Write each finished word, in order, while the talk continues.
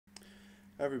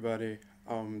Everybody.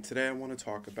 Today I want to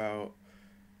talk about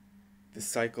the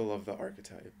cycle of the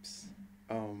archetypes.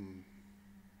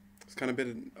 It's kind of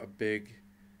been a big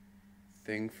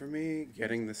thing for me,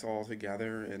 getting this all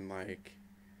together and like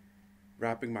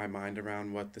wrapping my mind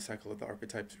around what the cycle of the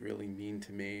archetypes really mean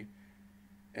to me.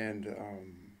 And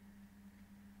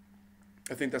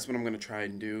I think that's what I'm going to try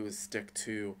and do, is stick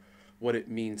to what it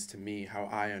means to me, how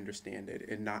I understand it,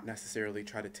 and not necessarily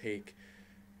try to take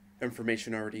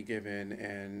information already given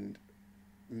and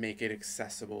make it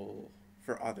accessible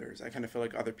for others. I kind of feel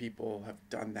like other people have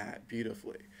done that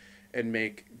beautifully and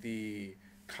make the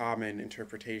common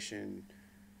interpretation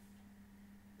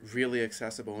really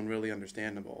accessible and really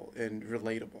understandable and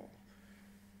relatable.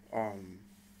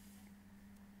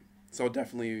 So I'll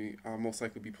definitely most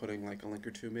likely be putting like a link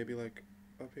or two, maybe like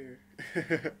up here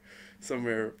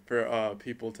somewhere for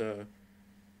people to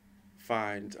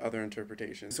find other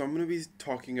interpretations. So I'm going to be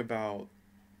talking about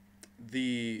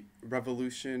the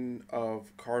revolution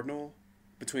of cardinal,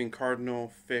 between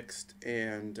cardinal, fixed,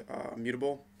 and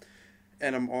mutable.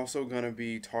 And I'm also going to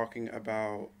be talking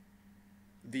about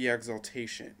the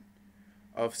exaltation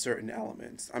of certain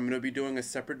elements. I'm going to be doing a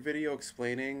separate video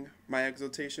explaining my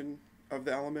exaltation of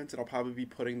the elements, and I'll probably be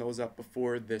putting those up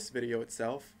before this video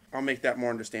itself. I'll make that more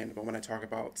understandable when I talk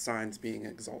about signs being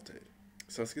exalted.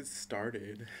 So let's get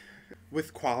started.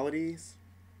 With qualities,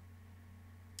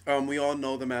 we all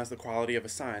know them as the quality of a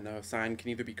sign. A sign can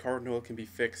either be cardinal, it can be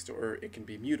fixed, or it can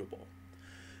be mutable.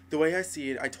 The way I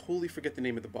see it, I totally forget the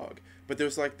name of the bug, but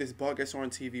there's like this bug I saw on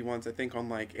TV once, I think on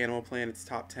like Animal Planet's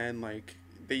Top 10, like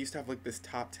they used to have like this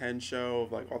Top 10 show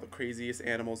of like all the craziest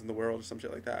animals in the world or some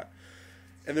shit like that.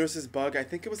 And there's this bug, I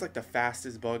think it was like the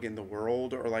fastest bug in the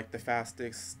world, or like the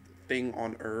fastest thing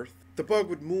on Earth. The bug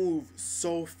would move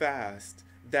so fast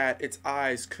that its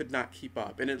eyes could not keep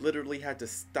up, and it literally had to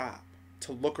stop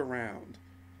to look around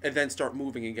and then start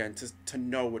moving again to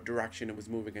know what direction it was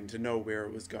moving in, to know where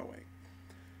it was going.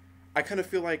 I kind of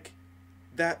feel like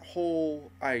that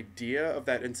whole idea of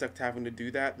that insect having to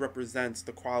do that represents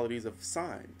the qualities of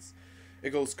signs.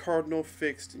 It goes cardinal,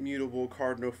 fixed, mutable,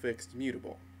 cardinal, fixed,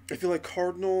 mutable. I feel like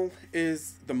cardinal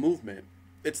is the movement.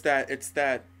 It's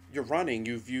that you're running,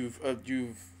 you've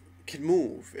can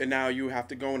move, and now you have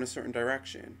to go in a certain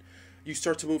direction. You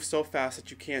start to move so fast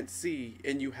that you can't see,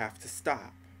 and you have to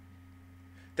stop.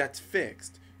 That's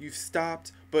fixed. You've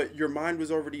stopped, but your mind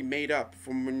was already made up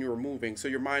from when you were moving, so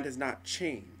your mind has not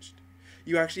changed.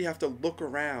 You actually have to look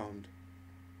around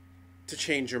to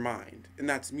change your mind, and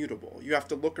that's mutable. You have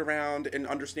to look around and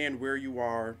understand where you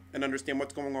are and understand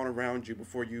what's going on around you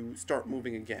before you start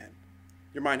moving again.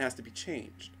 Your mind has to be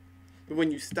changed. But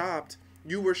when you stopped,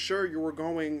 you were sure you were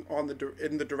going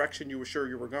in the direction you were sure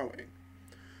you were going.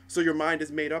 So your mind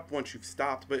is made up once you've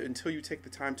stopped, but until you take the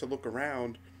time to look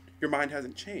around, your mind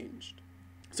hasn't changed.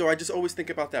 So I just always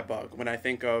think about that bug when I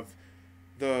think of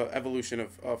the evolution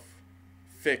of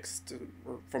fixed,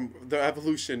 or from the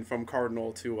evolution from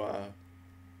cardinal to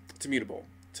mutable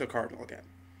to cardinal again.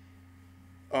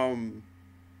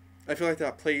 I feel like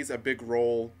that plays a big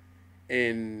role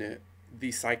in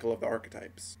the cycle of the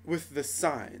archetypes. With the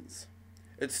signs,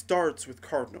 it starts with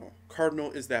cardinal.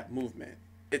 Cardinal is that movement.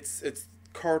 It's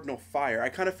cardinal fire. I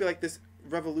kind of feel like this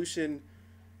revolution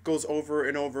goes over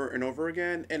and over and over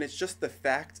again, and it's just the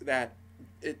fact that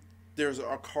there's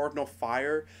a cardinal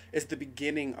fire is the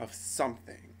beginning of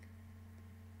something.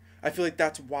 I feel like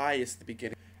that's why it's the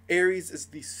beginning. Aries is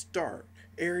the start.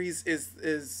 Aries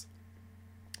is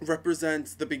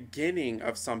represents the beginning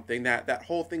of something, that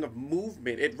whole thing of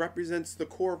movement. It represents the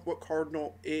core of what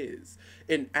cardinal is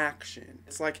in action.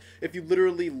 It's like if you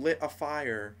literally lit a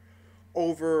fire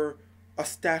over a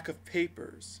stack of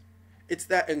papers. It's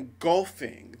that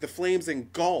engulfing, the flames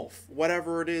engulf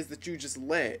whatever it is that you just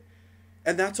lit,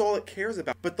 and that's all it cares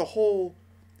about. But the whole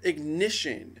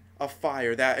ignition of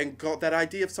fire, that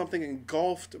idea of something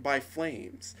engulfed by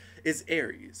flames, is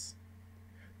Aries.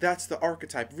 That's the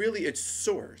archetype. Really, its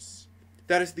source.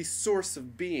 That is the source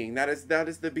of being. That is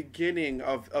the beginning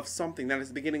of something. That is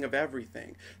the beginning of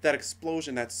everything. That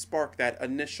explosion, that spark, that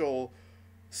initial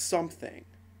something.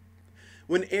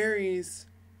 When Aries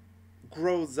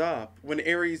grows up, when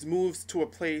Aries moves to a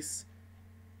place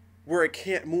where it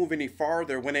can't move any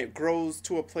farther, when it grows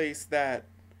to a place that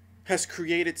has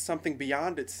created something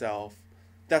beyond itself,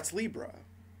 that's Libra.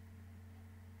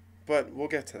 But we'll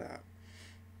get to that.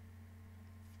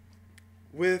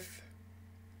 With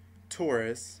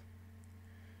Taurus,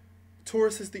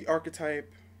 Taurus is the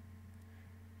archetype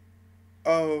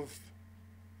of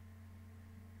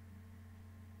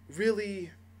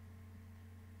really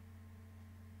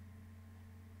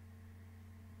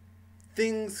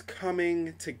things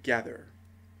coming together.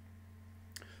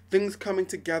 things coming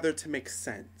together to make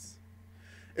sense.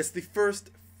 It's the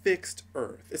first fixed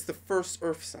Earth. It's the first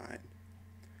Earth sign.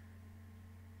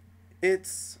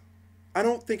 I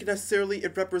don't think necessarily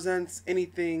it represents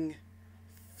anything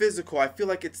physical. I feel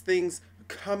like it's things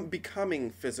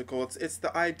becoming physical. It's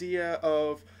the idea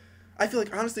of, I feel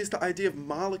like honestly it's the idea of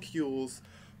molecules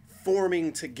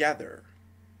forming together.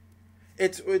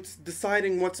 It's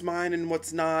deciding what's mine and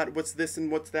what's not, what's this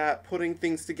and what's that, putting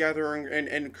things together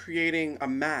and creating a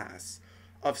mass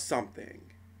of something.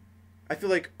 I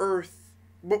feel like Earth,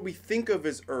 what we think of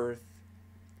as Earth,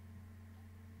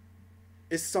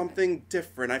 is something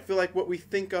different. I feel like what we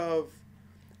think of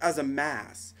as a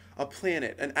mass, a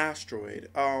planet, an asteroid,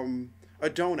 a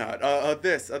donut, a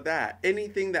this, a that,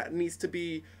 anything that needs to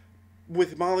be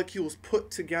with molecules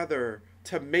put together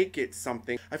to make it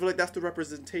something. I feel like that's the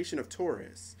representation of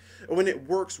Taurus. And when it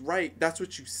works right, that's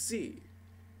what you see.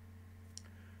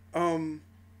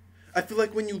 I feel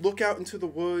like when you look out into the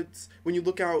woods, when you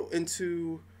look out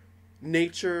into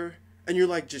nature, and you're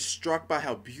like just struck by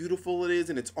how beautiful it is,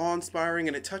 and it's awe-inspiring,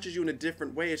 and it touches you in a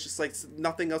different way. It's just like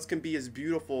nothing else can be as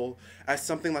beautiful as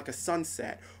something like a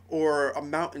sunset or a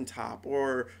mountaintop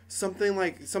or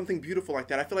something beautiful like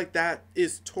that. I feel like that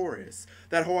is Taurus.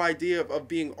 That whole idea of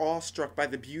being awestruck by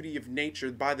the beauty of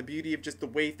nature, by the beauty of just the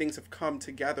way things have come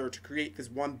together to create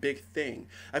this one big thing.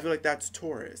 I feel like that's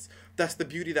Taurus. That's the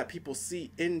beauty that people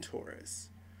see in Taurus.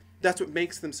 That's what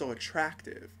makes them so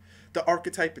attractive. The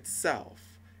archetype itself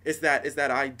is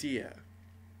that idea,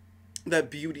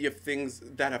 that beauty of things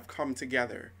that have come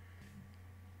together.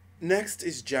 Next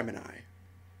is Gemini.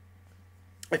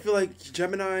 I feel like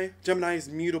Gemini is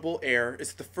mutable air.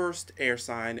 It's the first air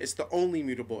sign. It's the only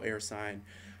mutable air sign.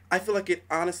 I feel like it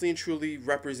honestly and truly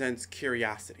represents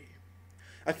curiosity.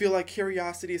 I feel like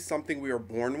curiosity is something we are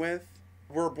born with.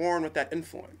 We're born with that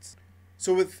influence.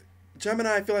 So with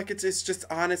Gemini, I feel like it's just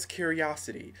honest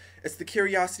curiosity. It's the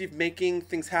curiosity of making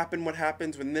things happen, what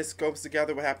happens when this goes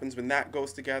together, what happens when that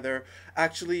goes together,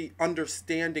 actually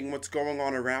understanding what's going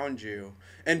on around you,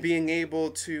 and being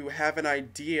able to have an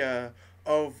idea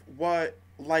of what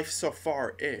life so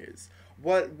far is.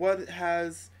 What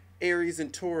has Aries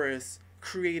and Taurus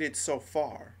created so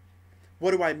far?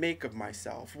 What do I make of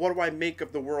myself? What do I make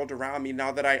of the world around me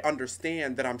now that I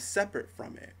understand that I'm separate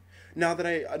from it? Now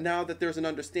that there's an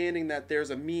understanding that there's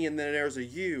a me and then there's a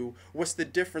you, what's the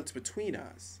difference between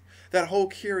us? That whole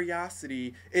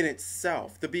curiosity in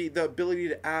itself, the ability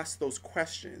to ask those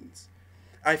questions,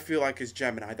 I feel like is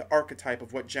Gemini, the archetype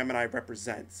of what Gemini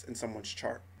represents in someone's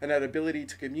chart. And that ability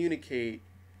to communicate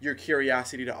your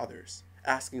curiosity to others,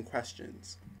 asking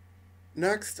questions.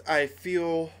 Next, I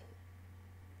feel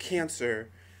Cancer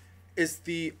is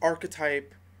the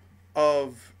archetype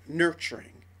of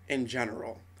nurturing in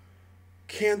general.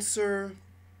 Cancer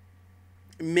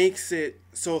makes it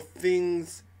so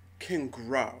things can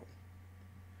grow.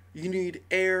 You need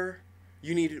air,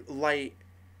 you need light,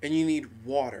 and you need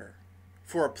water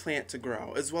for a plant to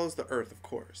grow, as well as the earth, of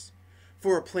course.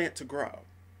 For a plant to grow,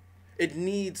 it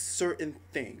needs certain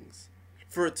things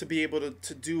for it to be able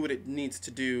to do what it needs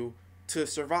to do to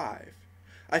survive.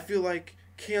 I feel like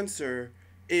Cancer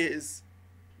is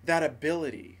that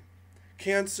ability.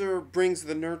 Cancer brings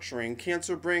the nurturing.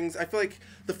 Cancer brings, I feel like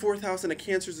the fourth house in a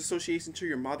Cancer's association to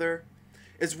your mother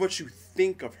is what you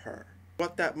think of her,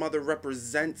 what that mother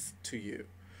represents to you.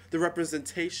 The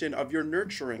representation of your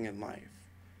nurturing in life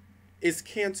is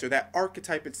Cancer. That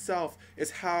archetype itself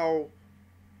is how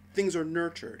things are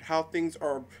nurtured, how things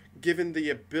are given the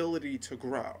ability to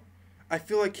grow. I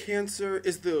feel like Cancer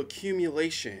is the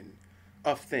accumulation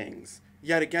of things.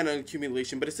 Yet again, an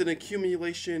accumulation, but it's an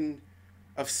accumulation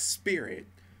of spirit.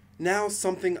 Now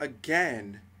something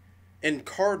again in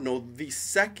cardinal, the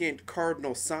second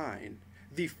cardinal sign,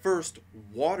 the first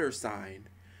water sign,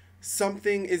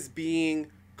 something is being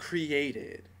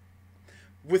created.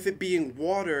 With it being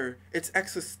water, it's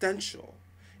existential.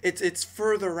 It's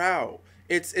further out.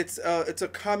 It's a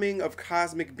coming of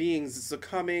cosmic beings. It's a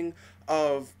coming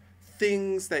of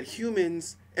things that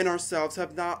humans in ourselves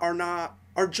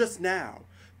are just now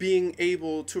being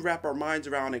able to wrap our minds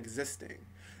around existing.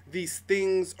 These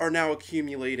things are now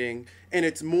accumulating, and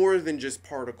it's more than just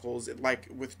particles, like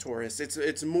with Taurus.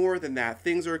 It's more than that.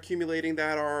 Things are accumulating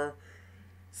that are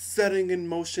setting in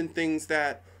motion things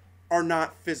that are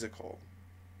not physical.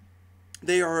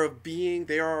 They are of being,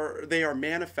 they are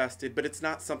manifested, but it's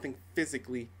not something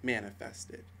physically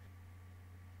manifested.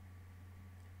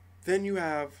 Then you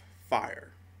have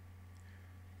fire.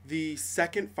 The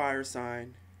second fire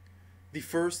sign, the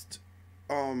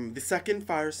second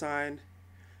fire sign,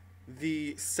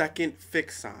 the second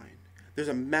fixed sign. There's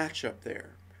a matchup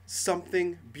there.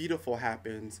 something beautiful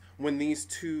happens when these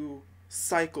two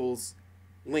cycles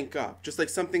link up. Just like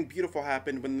something beautiful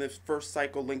happened when this first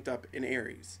cycle linked up in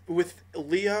Aries. With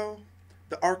Leo,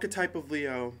 the archetype of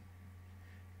Leo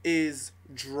is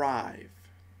drive.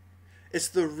 It's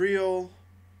the real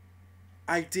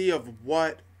idea of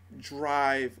what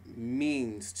drive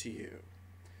means to you.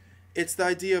 It's the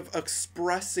idea of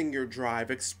expressing your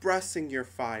drive, expressing your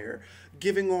fire,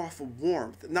 giving off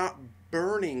warmth, not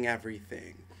burning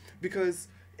everything. Because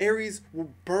Aries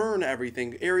will burn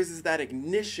everything. Aries is that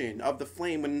ignition of the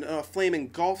flame when a flame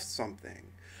engulfs something.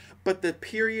 But the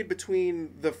period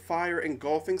between the fire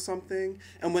engulfing something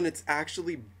and when it's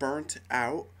actually burnt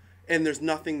out and there's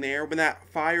nothing there, when that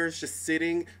fire is just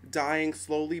sitting, dying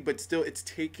slowly, but still it's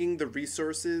taking the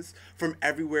resources from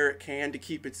everywhere it can to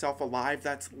keep itself alive,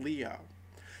 that's Leo.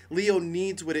 Leo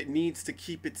needs what it needs to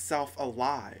keep itself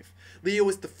alive. Leo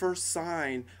is the first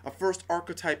sign, a first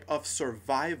archetype of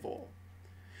survival.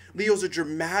 Leos are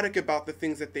dramatic about the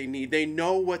things that they need. They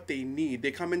know what they need.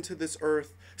 They come into this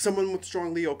earth, someone with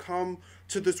strong Leo come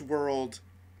to this world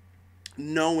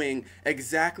knowing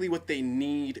exactly what they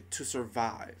need to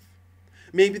survive.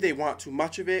 Maybe they want too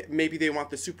much of it. Maybe they want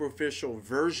the superficial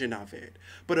version of it.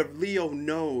 But a Leo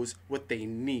knows what they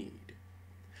need.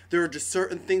 There are just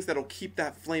certain things that will keep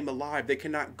that flame alive. They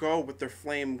cannot go with their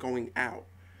flame going out.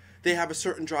 They have a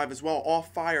certain drive as well. All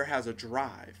fire has a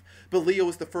drive. But Leo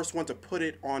is the first one to put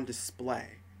it on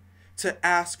display, to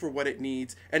ask for what it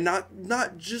needs, and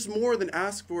not just more than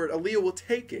ask for it. A Leo will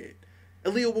take it. A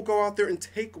Leo will go out there and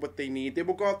take what they need. They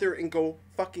will go out there and go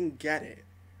fucking get it.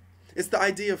 It's the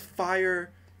idea of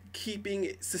fire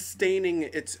sustaining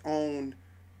its own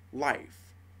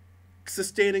life.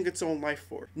 Sustaining its own life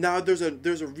force. Now there's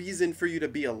a reason for you to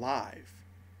be alive.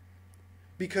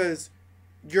 Because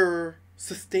you're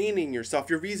sustaining yourself.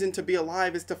 Your reason to be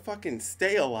alive is to fucking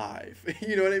stay alive.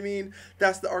 You know what I mean?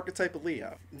 That's the archetype of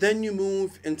Leo. Then you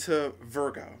move into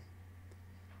Virgo.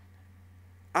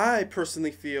 I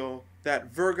personally feel that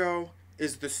Virgo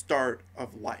is the start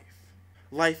of life.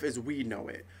 Life as we know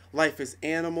it. Life as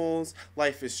animals,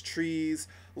 life as trees,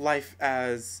 life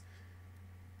as,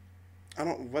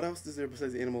 what else is there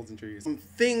besides animals and trees?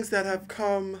 Things that have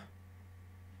come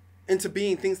into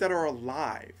being, things that are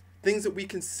alive, things that we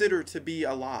consider to be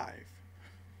alive,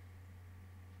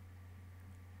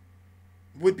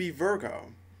 would be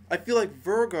Virgo. I feel like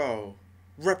Virgo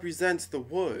represents the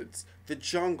woods, the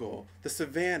jungle, the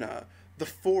savanna, the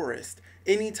forest,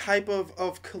 any type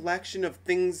of collection of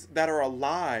things that are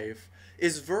alive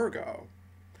is Virgo.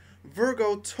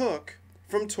 Virgo took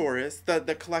from Taurus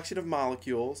the collection of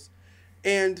molecules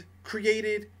and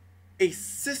created a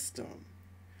system.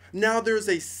 Now there's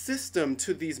a system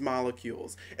to these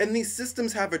molecules, and these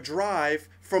systems have a drive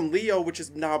from Leo, which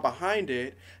is now behind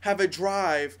it, have a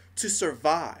drive to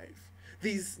survive.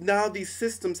 These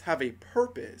systems have a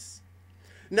purpose.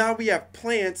 Now we have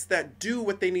plants that do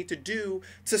what they need to do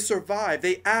to survive.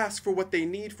 They ask for what they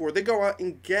need for. They go out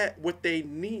and get what they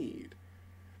need.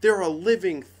 They're a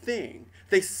living thing.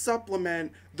 They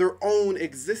supplement their own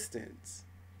existence.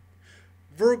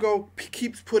 Virgo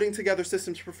keeps putting together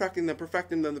systems, perfecting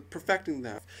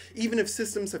them. Even if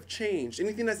systems have changed,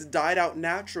 anything that's died out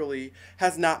naturally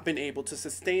has not been able to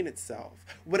sustain itself.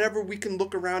 Whatever we can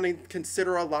look around and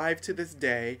consider alive to this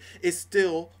day is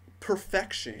still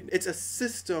perfection. It's a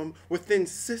system within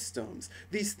systems.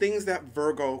 These things that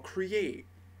Virgo create.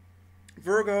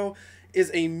 Virgo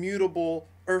is a mutable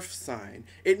earth sign.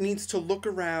 It needs to look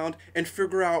around and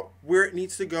figure out where it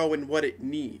needs to go and what it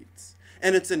needs.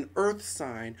 And it's an earth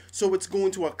sign, so it's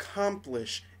going to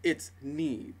accomplish its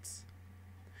needs.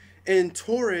 In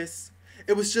Taurus,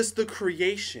 it was just the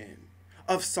creation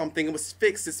of something. It was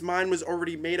fixed. Its mind was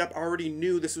already made up. I already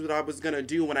knew this is what I was going to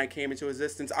do when I came into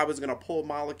existence. I was going to pull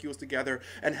molecules together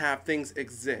and have things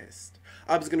exist.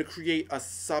 I was going to create a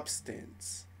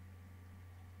substance.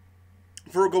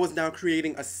 Virgo is now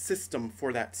creating a system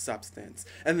for that substance.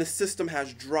 And the system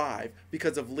has drive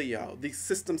because of Leo. These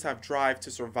systems have drive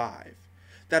to survive.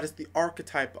 That is the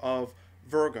archetype of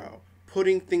Virgo.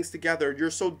 Putting things together. You're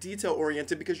so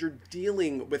detail-oriented because you're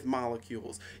dealing with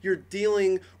molecules. You're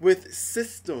dealing with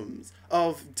systems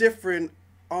of different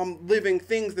living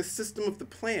things. The system of the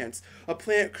plants. A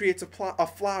plant creates a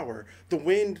flower. The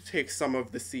wind takes some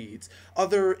of the seeds.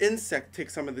 Other insects take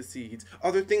some of the seeds.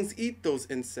 Other things eat those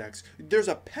insects. There's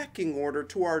a pecking order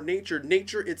to our nature.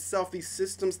 Nature itself, these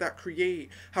systems that create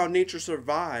how nature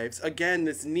survives. Again,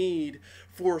 this need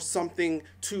for something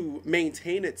to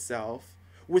maintain itself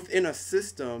within a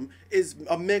system is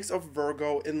a mix of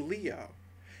Virgo and Leo.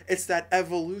 It's that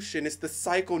evolution. It's the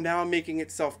cycle now making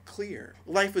itself clear.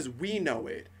 Life as we know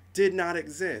it did not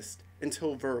exist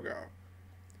until Virgo.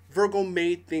 Virgo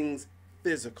made things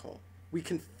physical. We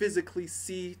can physically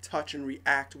see, touch, and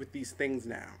react with these things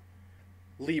now.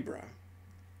 Libra.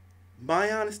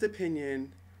 My honest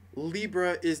opinion,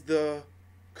 Libra is the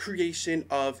creation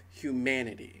of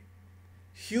humanity.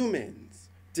 Humans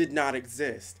did not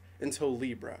exist until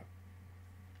Libra.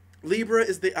 Libra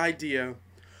is the idea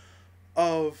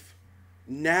of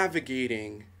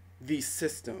navigating these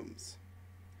systems,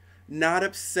 not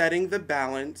upsetting the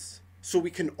balance so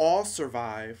we can all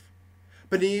survive,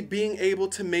 but being able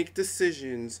to make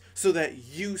decisions so that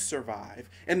you survive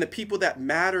and the people that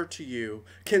matter to you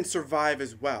can survive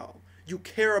as well. You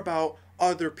care about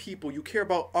other people. You care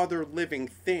about other living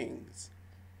things.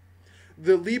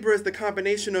 The Libra is the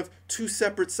combination of two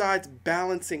separate sides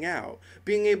balancing out,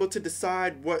 being able to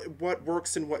decide what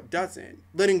works and what doesn't,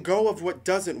 letting go of what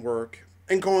doesn't work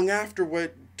and going after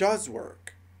what does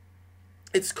work.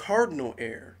 It's cardinal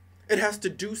air. It has to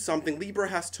do something. Libra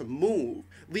has to move.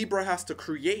 Libra has to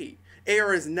create.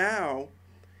 Air is now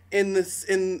in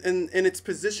its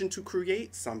position to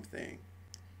create something.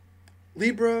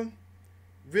 Libra,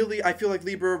 really, I feel like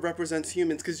Libra represents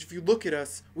humans, because if you look at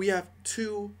us, we have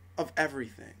two of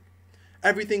everything.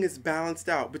 Everything is balanced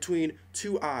out between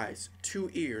two eyes, two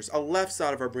ears, a left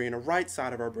side of our brain, a right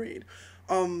side of our brain,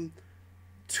 2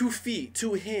 feet,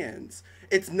 2 hands.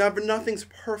 Nothing's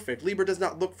perfect. Libra does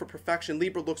not look for perfection.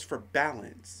 Libra looks for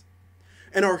balance.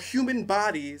 And our human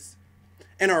bodies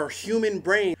and our human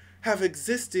brain have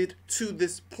existed to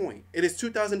this point. It is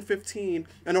 2015,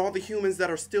 and all the humans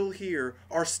that are still here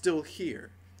are still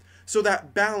here. So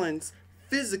that balance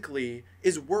physically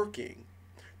is working.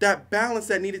 That balance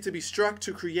that needed to be struck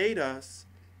to create us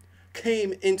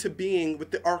came into being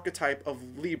with the archetype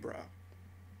of Libra.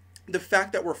 The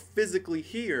fact that we're physically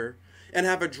here and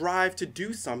have a drive to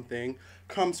do something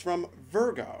comes from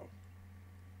Virgo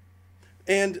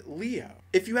and Leo.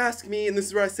 If you ask me, and this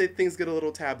is where I say things get a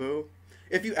little taboo,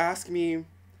 if you ask me,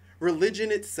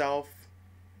 religion itself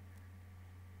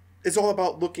is all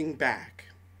about looking back.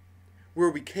 Where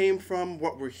we came from,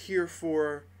 what we're here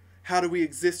for, how do we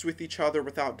exist with each other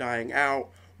without dying out,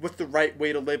 what's the right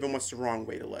way to live and what's the wrong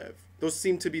way to live. Those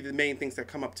seem to be the main things that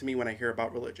come up to me when I hear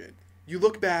about religion. You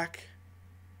look back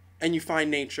and you find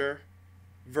nature,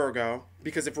 Virgo,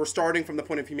 because if we're starting from the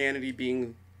point of humanity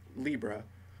being Libra,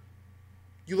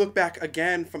 you look back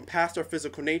again from past our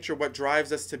physical nature, what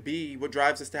drives us to be, what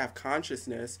drives us to have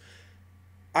consciousness,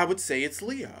 I would say it's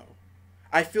Leo.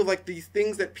 I feel like these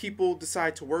things that people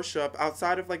decide to worship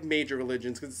outside of like major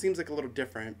religions, because it seems like a little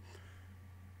different,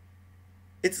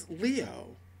 it's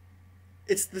Leo.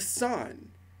 It's the sun.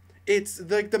 It's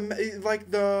like the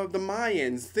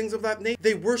Mayans, things of that nature.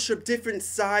 They worship different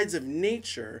sides of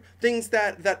nature. Things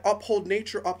that uphold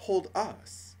nature uphold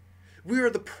us. We are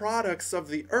the products of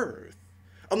the earth.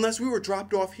 Unless we were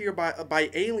dropped off here by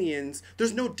aliens,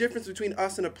 there's no difference between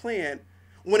us and a plant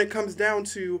when it comes down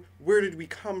to where did we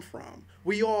come from.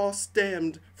 We all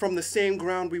stemmed from the same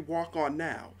ground we walk on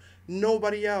now.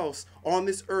 Nobody else on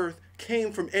this earth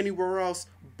came from anywhere else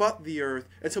but the earth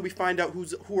until we find out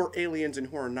who are aliens and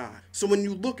who are not. So when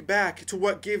you look back to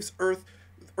what gives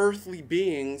earthly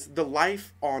beings the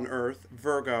life on earth,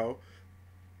 Virgo,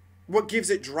 what gives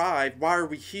it drive, why are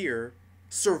we here,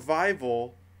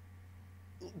 survival,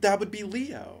 that would be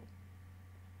Leo.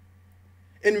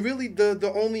 And really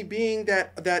the only being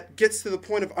that gets to the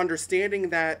point of understanding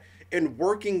that and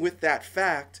working with that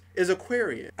fact is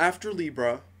Aquarius. After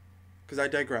Libra, because I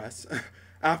digress,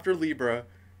 after Libra,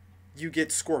 you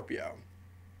get Scorpio.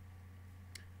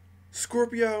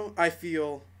 Scorpio, I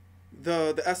feel,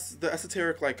 the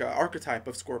esoteric archetype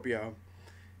of Scorpio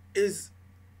is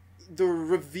the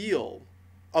reveal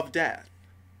of death.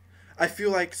 I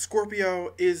feel like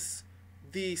Scorpio is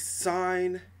the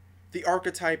sign, the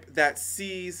archetype that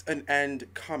sees an end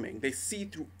coming. They see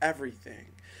through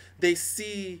everything. They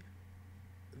see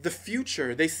the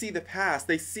future. They see the past.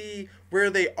 They see where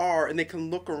they are, and they can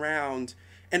look around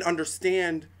and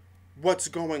understand what's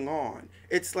going on.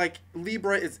 It's like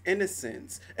Libra is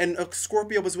innocence, and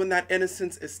Scorpio is when that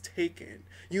innocence is taken.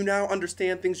 You now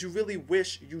understand things you really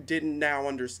wish you didn't now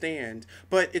understand,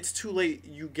 but it's too late,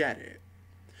 you get it.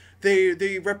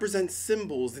 They represent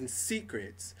symbols and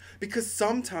secrets, because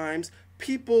sometimes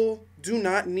people do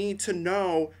not need to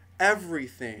know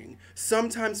everything.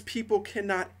 Sometimes people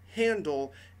cannot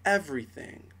handle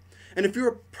everything. And if you're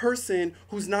a person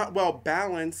who's not well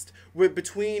balanced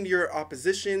between your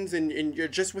oppositions and you're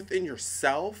just within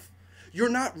yourself, you're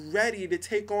not ready to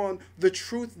take on the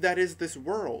truth that is this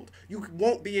world. You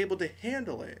won't be able to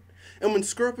handle it. And when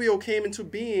Scorpio came into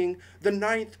being, the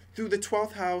 9th through the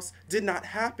 12th house did not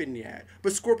happen yet.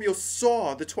 But Scorpio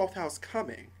saw the 12th house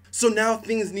coming. So now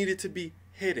things needed to be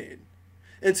hidden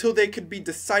until they could be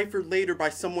deciphered later by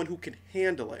someone who could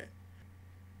handle it.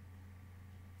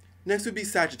 Next would be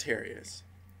Sagittarius.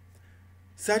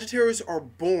 Sagittarius are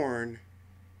born,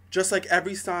 just like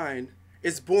every sign,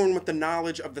 is born with the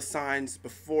knowledge of the signs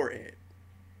before it.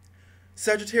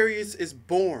 Sagittarius is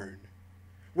born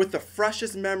with the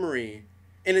freshest memory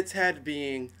in its head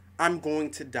being, I'm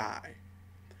going to die.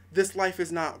 This life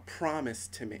is not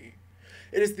promised to me.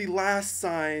 It is the last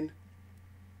sign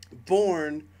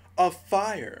born of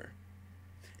fire.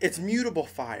 It's mutable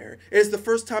fire. It is the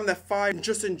first time that fire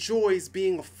just enjoys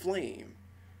being a flame.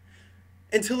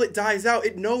 Until it dies out,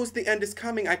 it knows the end is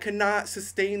coming. I cannot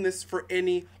sustain this for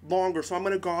any longer, so I'm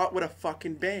going to go out with a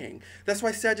fucking bang. That's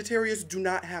why Sagittarius do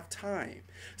not have time.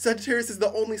 Sagittarius is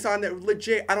the only sign that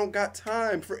legit, I don't got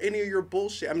time for any of your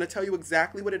bullshit. I'm going to tell you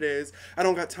exactly what it is. I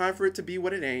don't got time for it to be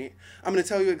what it ain't. I'm going to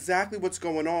tell you exactly what's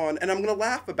going on, and I'm going to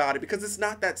laugh about it because it's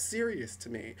not that serious to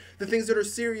me. The things that are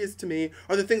serious to me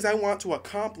are the things I want to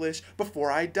accomplish before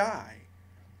I die.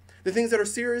 The things that are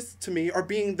serious to me are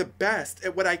being the best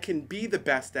at what I can be the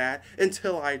best at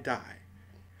until I die.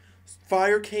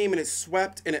 Fire came and it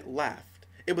swept and it left.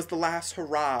 It was the last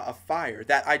hurrah of fire.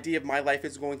 That idea of my life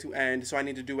is going to end, so I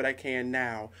need to do what I can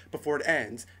now before it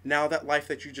ends. Now that life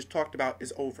that you just talked about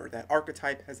is over. That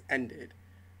archetype has ended.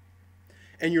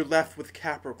 And you're left with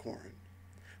Capricorn,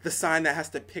 the sign that has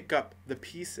to pick up the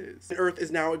pieces. The Earth is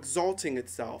now exalting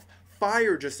itself.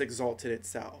 Fire just exalted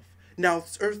itself. Now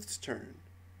it's Earth's turn.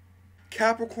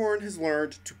 Capricorn has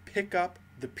learned to pick up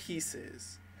the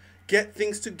pieces, get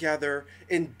things together,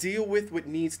 and deal with what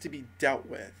needs to be dealt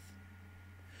with.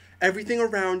 Everything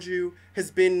around you has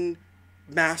been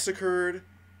massacred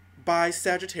by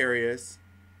Sagittarius,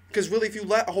 because really if you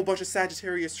let a whole bunch of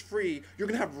Sagittarius free, you're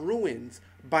going to have ruins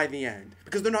by the end,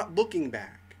 because they're not looking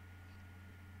back.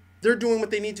 They're doing what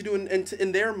they need to do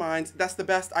in their minds. That's the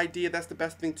best idea. That's the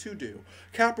best thing to do.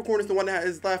 Capricorn is the one that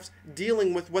is left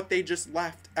dealing with what they just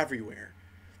left everywhere.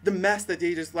 The mess that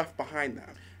they just left behind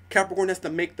them. Capricorn has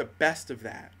to make the best of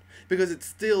that because it's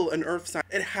still an earth sign.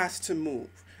 It has to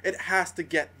move. It has to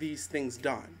get these things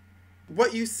done.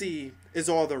 What you see is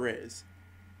all there is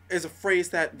a phrase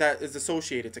that is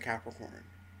associated to Capricorn.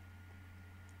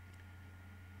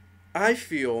 I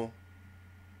feel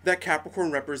that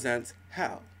Capricorn represents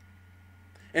hell.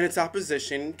 In its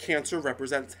opposition, Cancer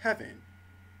represents heaven.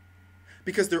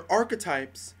 Because their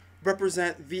archetypes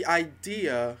represent the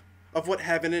idea of what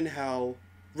heaven and hell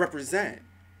represent.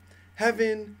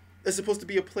 Heaven is supposed to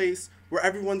be a place where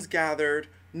everyone's gathered,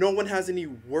 no one has any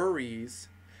worries,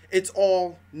 it's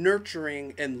all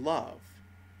nurturing and love.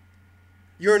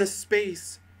 You're in a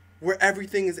space where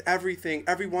everything is everything,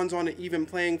 everyone's on an even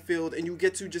playing field, and you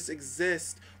get to just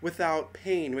exist without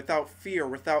pain, without fear,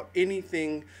 without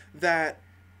anything that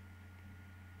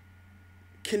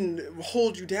can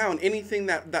hold you down, anything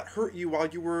that hurt you while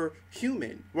you were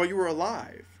human, while you were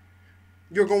alive.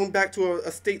 You're going back to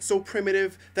a state so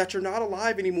primitive that you're not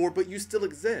alive anymore, but you still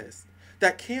exist.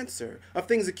 That Cancer of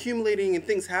things accumulating and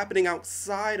things happening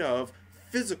outside of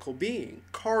physical being,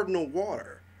 cardinal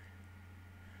water.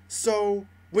 So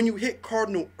when you hit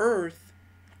cardinal earth,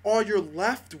 all you're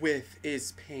left with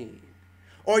is pain.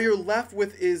 All you're left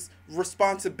with is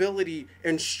responsibility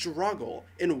and struggle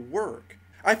and work.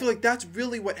 I feel like that's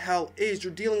really what hell is.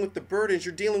 You're dealing with the burdens,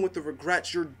 you're dealing with the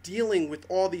regrets, you're dealing with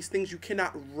all these things. You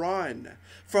cannot run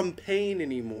from pain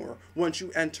anymore once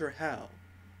you enter hell.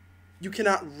 You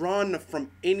cannot run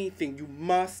from anything. You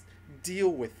must deal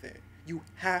with it. You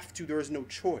have to. There is no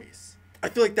choice. I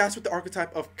feel like that's what the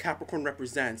archetype of Capricorn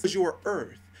represents. Because you are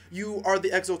Earth. You are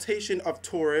the exaltation of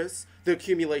Taurus, the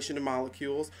accumulation of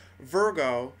molecules.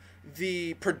 Virgo,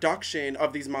 the production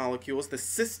of these molecules, the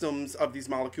systems of these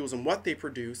molecules and what they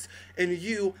produce, and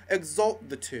you exalt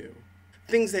the two.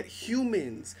 Things that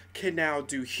humans can now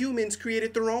do. Humans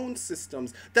created their own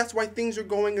systems. That's why things are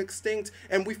going extinct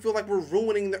and we feel like we're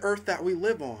ruining the earth that we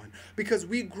live on. Because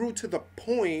we grew to the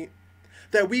point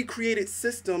that we created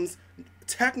systems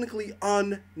technically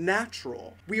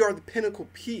unnatural. We are the pinnacle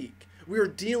peak. We are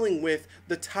dealing with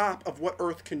the top of what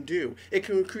Earth can do. It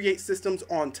can create systems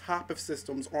on top of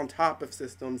systems on top of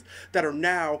systems that are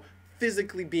now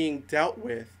physically being dealt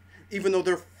with, even though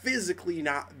they're physically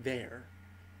not there.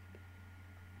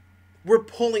 We're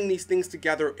pulling these things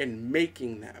together and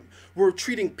making them. We're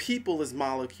treating people as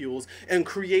molecules and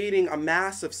creating a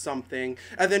mass of something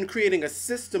and then creating a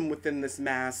system within this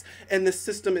mass, and the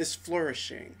system is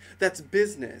flourishing. That's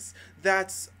business.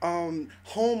 That's home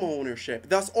ownership.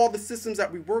 That's all the systems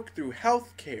that we work through.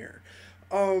 Healthcare.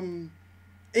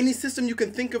 Any system you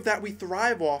can think of that we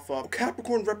thrive off of.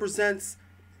 Capricorn represents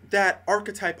that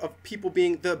archetype of people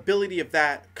being the ability of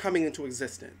that coming into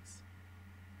existence.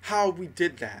 How we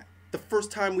did that. The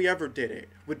first time we ever did it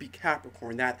would be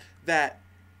Capricorn. That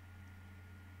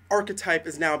archetype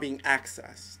is now being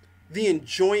accessed. The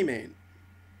enjoyment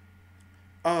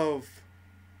of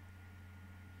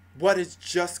what has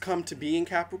just come to be in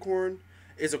Capricorn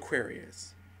is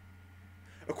Aquarius.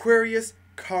 Aquarius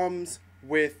comes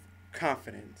with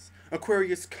confidence.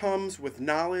 Aquarius comes with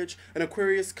knowledge, and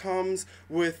Aquarius comes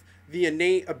with the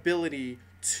innate ability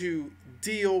to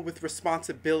deal with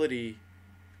responsibility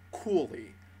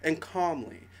coolly and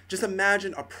calmly. Just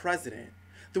imagine a president.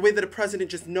 The way that a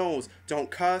president just knows,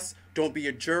 don't cuss, don't be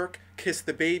a jerk, kiss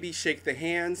the baby, shake the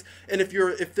hands. And if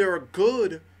they're a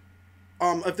good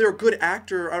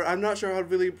actor, I'm not sure how to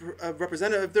really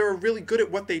represent it. If they're really good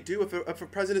at what they do, if a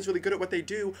president's really good at what they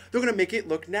do, they're going to make it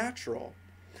look natural.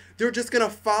 They're just going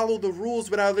to follow the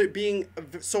rules without it being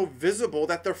so visible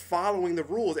that they're following the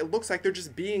rules. It looks like they're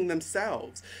just being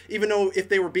themselves. Even though if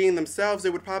they were being themselves, they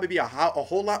would probably be a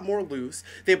whole lot more loose.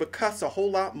 They would cuss a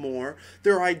whole lot more.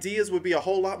 Their ideas would be a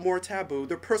whole lot more taboo.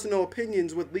 Their personal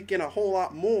opinions would leak in a whole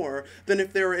lot more than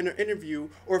if they were in an interview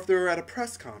or if they were at a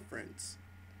press conference.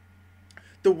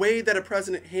 The way that a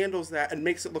president handles that and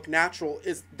makes it look natural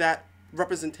is that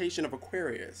representation of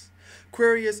Aquarius.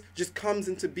 Aquarius just comes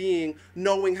into being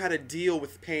knowing how to deal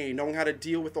with pain, knowing how to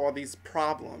deal with all these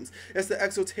problems. It's the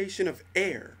exaltation of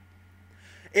air.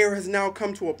 Air has now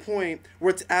come to a point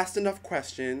where it's asked enough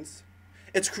questions,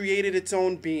 it's created its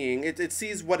own being, it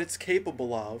sees what it's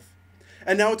capable of,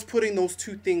 and now it's putting those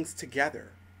two things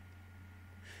together.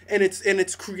 And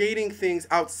it's creating things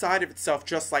outside of itself,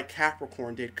 just like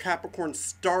Capricorn did. Capricorn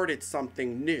started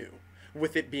something new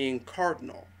with it being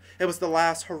cardinal. It was the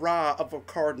last hurrah of a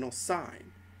cardinal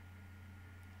sign.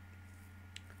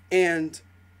 And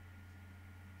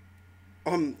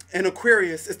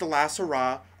Aquarius is the last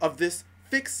hurrah of this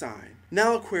fixed sign.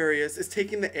 Now Aquarius is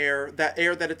taking the air that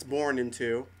it's born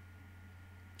into,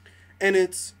 and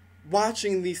it's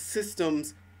watching these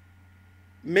systems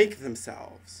make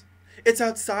themselves. It's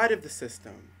outside of the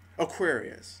system,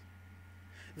 Aquarius.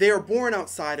 They are born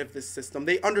outside of this system.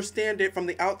 They understand it from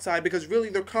the outside because really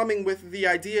they're coming with the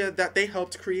idea that they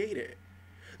helped create it.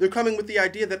 They're coming with the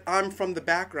idea that I'm from the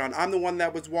background. I'm the one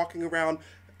that was walking around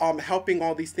helping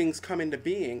all these things come into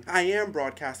being. I am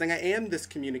broadcasting. I am this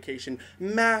communication,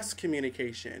 mass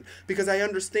communication, because I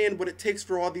understand what it takes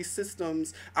for all these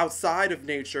systems outside of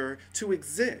nature to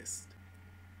exist.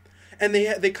 And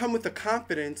they come with the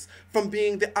confidence from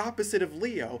being the opposite of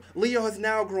Leo. Leo has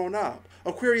now grown up.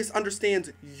 Aquarius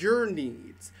understands your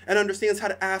needs and understands how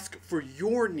to ask for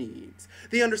your needs.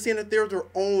 They understand that they're their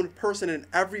own person and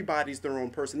everybody's their own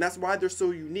person. That's why they're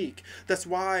so unique. That's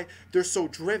why they're so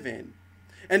driven.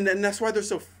 And that's why they're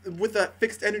so, with that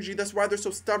fixed energy, that's why they're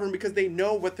so stubborn, because they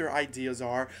know what their ideas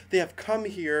are. They have come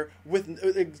here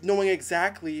with knowing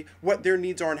exactly what their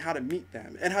needs are and how to meet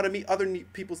them and how to meet other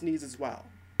people's needs as well.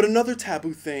 But another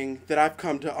taboo thing that I've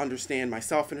come to understand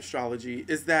myself in astrology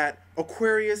is that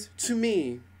Aquarius, to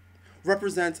me,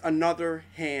 represents another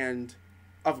hand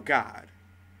of God.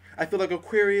 I feel like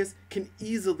Aquarius can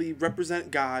easily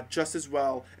represent God just as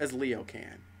well as Leo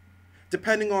can,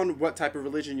 depending on what type of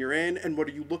religion you're in and what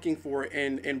are you looking for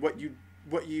and what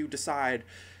you decide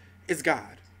is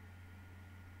God.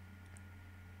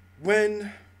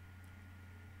 When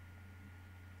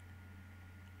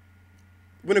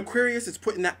Aquarius is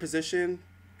put in that position,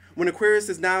 when Aquarius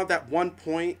is now that one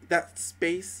point, that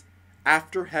space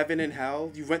after heaven and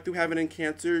hell, you went through heaven in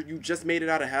Cancer, you just made it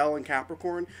out of hell in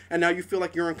Capricorn, and now you feel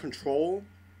like you're in control.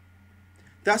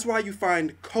 That's why you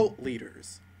find cult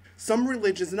leaders. Some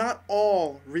religions, not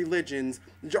all religions,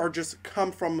 are just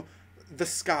come from the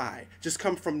sky, just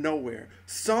come from nowhere.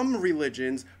 Some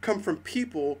religions come from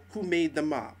people who made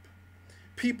them up.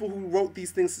 People who wrote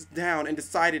these things down and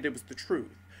decided it was the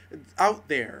truth. Out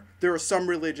there are some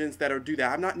religions that do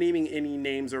that. I'm not naming any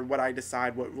names or what I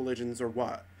decide what religions are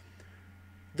what.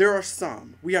 There are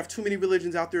some. We have too many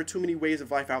religions out there, too many ways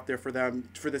of life out there for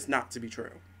this not to be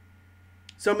true.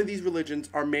 Some of these religions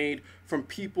are made from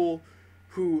people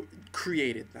who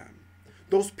created them.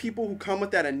 Those people who come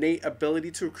with that innate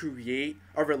ability to create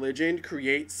a religion,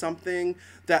 create something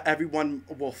that everyone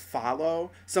will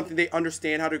follow, something they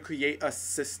understand how to create a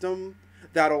system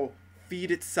that'll feed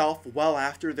itself well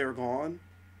after they're gone,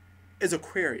 is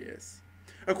Aquarius.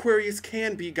 Aquarius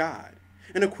can be God.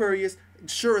 And Aquarius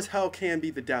sure as hell can be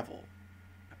the devil.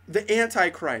 The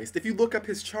Antichrist, if you look up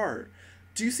his chart,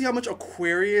 do you see how much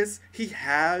Aquarius he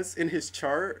has in his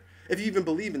chart? If you even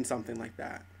believe in something like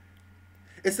that.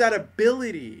 It's that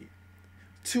ability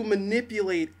to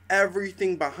manipulate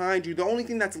everything behind you. The only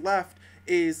thing that's left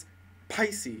is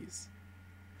Pisces.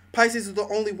 Pisces is the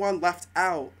only one left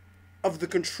out of the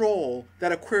control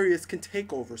that Aquarius can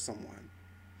take over someone.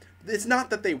 It's not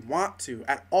that they want to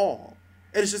at all.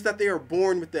 It's just that they are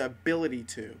born with the ability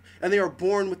to. And they are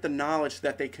born with the knowledge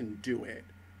that they can do it.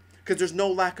 Because there's no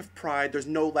lack of pride. There's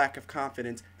no lack of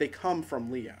confidence. They come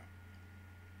from Leo.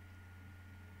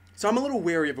 So I'm a little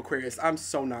wary of Aquarius. I'm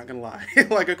so not going to lie.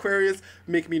 Like, Aquarius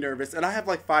make me nervous. And I have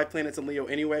like 5 planets in Leo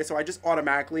anyway. So I just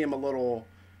automatically am a little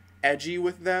edgy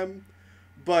with them.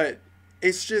 But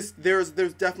it's just, there's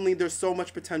so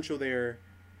much potential there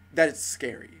that it's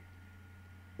scary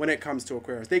when it comes to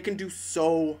Aquarius. They can do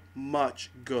so much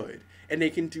good, and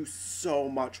they can do so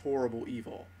much horrible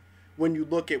evil when you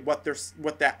look at what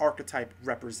that archetype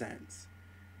represents.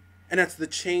 And that's the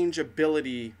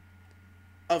changeability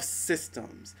of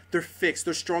systems. They're fixed.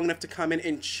 They're strong enough to come in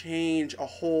and change a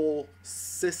whole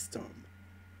system.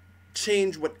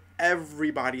 Change what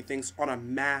everybody thinks on a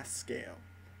mass scale.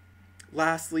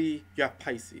 Lastly, you have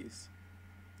Pisces.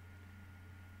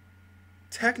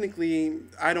 Technically,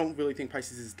 I don't really think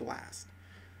Pisces is the last.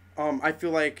 I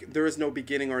feel like there is no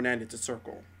beginning or an end. It's a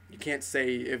circle. You can't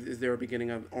say is there a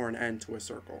beginning or an end to a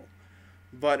circle.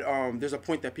 But there's a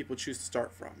point that people choose to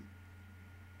start from.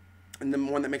 And the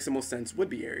one that makes the most sense would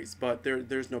be Aries, but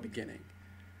there's no beginning.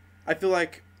 I feel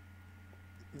like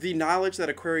the knowledge that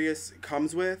Aquarius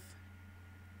comes with,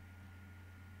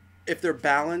 if they're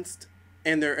balanced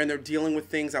and they're dealing with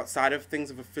things outside of things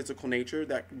of a physical nature,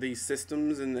 that these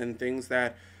systems and things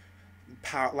that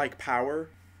like power,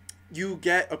 you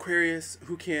get Aquarius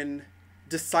who can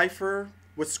decipher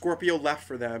what Scorpio left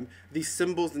for them. These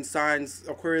symbols and signs,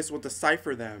 Aquarius will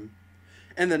decipher them.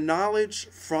 And the knowledge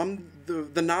from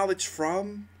the knowledge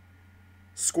from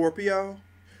Scorpio,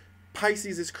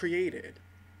 Pisces is created.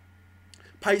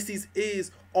 Pisces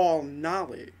is all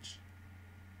knowledge.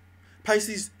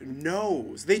 Pisces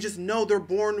knows. They just know. They're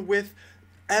born with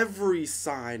every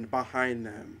sign behind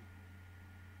them.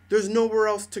 There's nowhere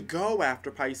else to go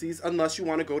after Pisces unless you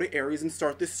want to go to Aries and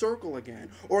start this circle again.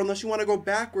 Or unless you want to go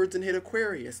backwards and hit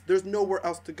Aquarius. There's nowhere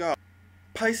else to go.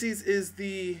 Pisces is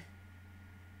the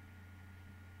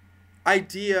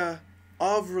idea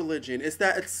of religion. It's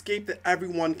that escape that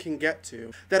everyone can get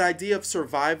to. That idea of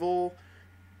survival,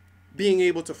 being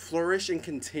able to flourish and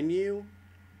continue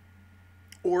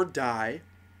or die,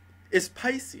 is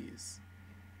Pisces.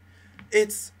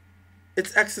 It's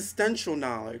existential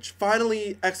knowledge.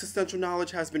 Finally, existential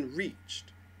knowledge has been reached.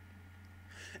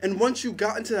 And once you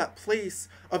got into that place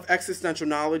of existential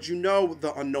knowledge, you know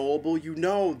the unknowable, you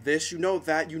know this, you know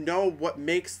that, you know what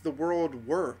makes the world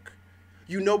work.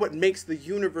 You know what makes the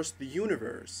universe the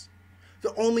universe.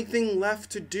 The only thing left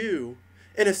to do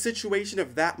in a situation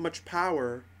of that much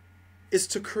power is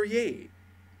to create.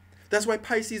 That's why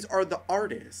Pisces are the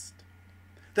artist.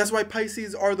 That's why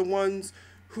Pisces are the ones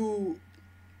who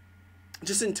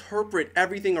just interpret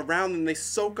everything around them. They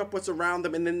soak up what's around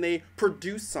them and then they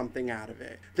produce something out of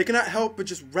it. They cannot help but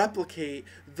just replicate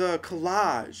the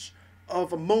collage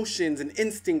of emotions and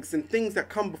instincts and things that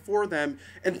come before them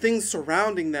and things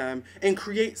surrounding them and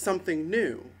create something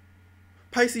new.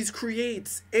 Pisces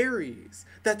creates Aries.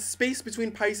 That space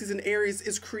between Pisces and Aries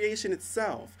is creation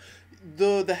itself.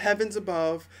 The heavens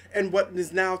above and what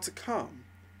is now to come.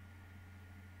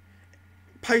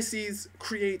 Pisces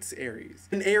creates Aries.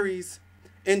 And Aries,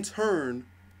 in turn,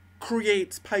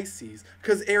 creates Pisces.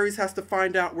 Because Aries has to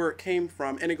find out where it came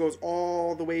from. And it goes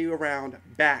all the way around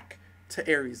back to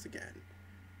Aries again.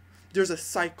 There's a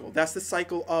cycle. That's the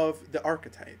cycle of the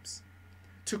archetypes.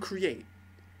 To create.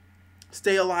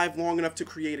 Stay alive long enough to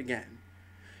create again.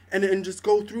 And just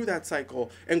go through that cycle.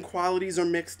 And qualities are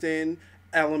mixed in.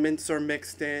 Elements are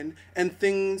mixed in. And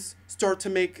things start to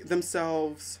make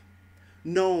themselves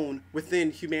known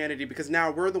within humanity. Because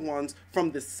now we're the ones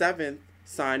from the 7th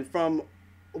sign, from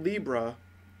Libra.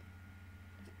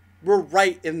 We're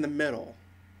right in the middle.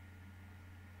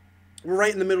 We're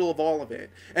right in the middle of all of it.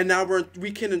 And now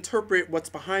we can interpret what's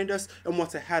behind us and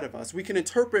what's ahead of us. We can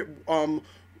interpret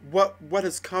what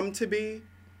has come to be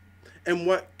and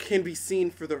what can be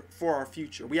seen for our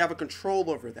future. We have a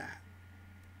control over that.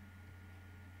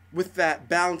 With that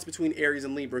balance between Aries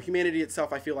and Libra, humanity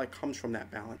itself, I feel like, comes from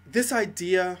that balance. This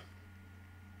idea,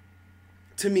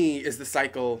 to me, is the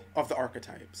cycle of the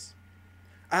archetypes.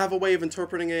 I have a way of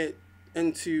interpreting it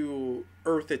into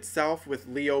Earth itself, with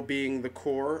Leo being the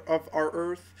core of our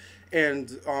Earth,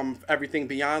 and everything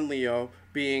beyond Leo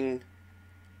being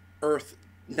Earth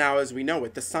now as we know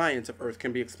it. The science of Earth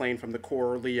can be explained from the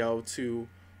core Leo to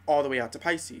all the way out to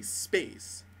Pisces,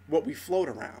 space, what we float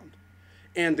around.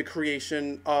 And the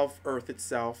creation of Earth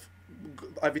itself,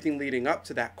 everything leading up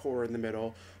to that core in the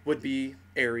middle, would be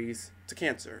Aries to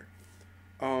Cancer.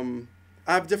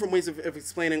 I have different ways of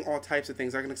explaining all types of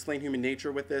things. I can explain human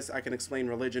nature with this. I can explain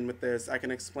religion with this. I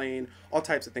can explain all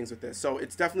types of things with this. So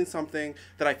it's definitely something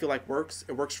that I feel like works.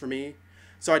 It works for me.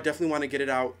 So I definitely want to get it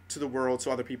out to the world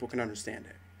so other people can understand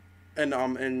it.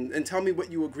 And tell me what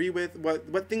you agree with.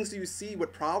 What things do you see?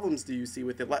 What problems do you see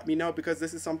with it? Let me know, because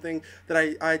this is something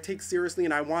that I take seriously,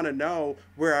 and I want to know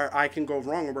where I can go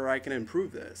wrong or where I can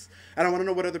improve this. And I want to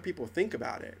know what other people think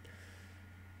about it.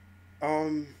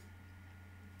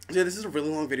 Yeah, this is a really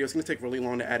long video. It's going to take really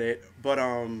long to edit. But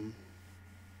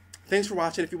thanks for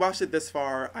watching. If you watched it this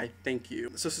far, I thank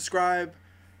you. So subscribe.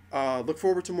 Look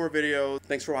forward to more videos.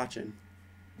 Thanks for watching.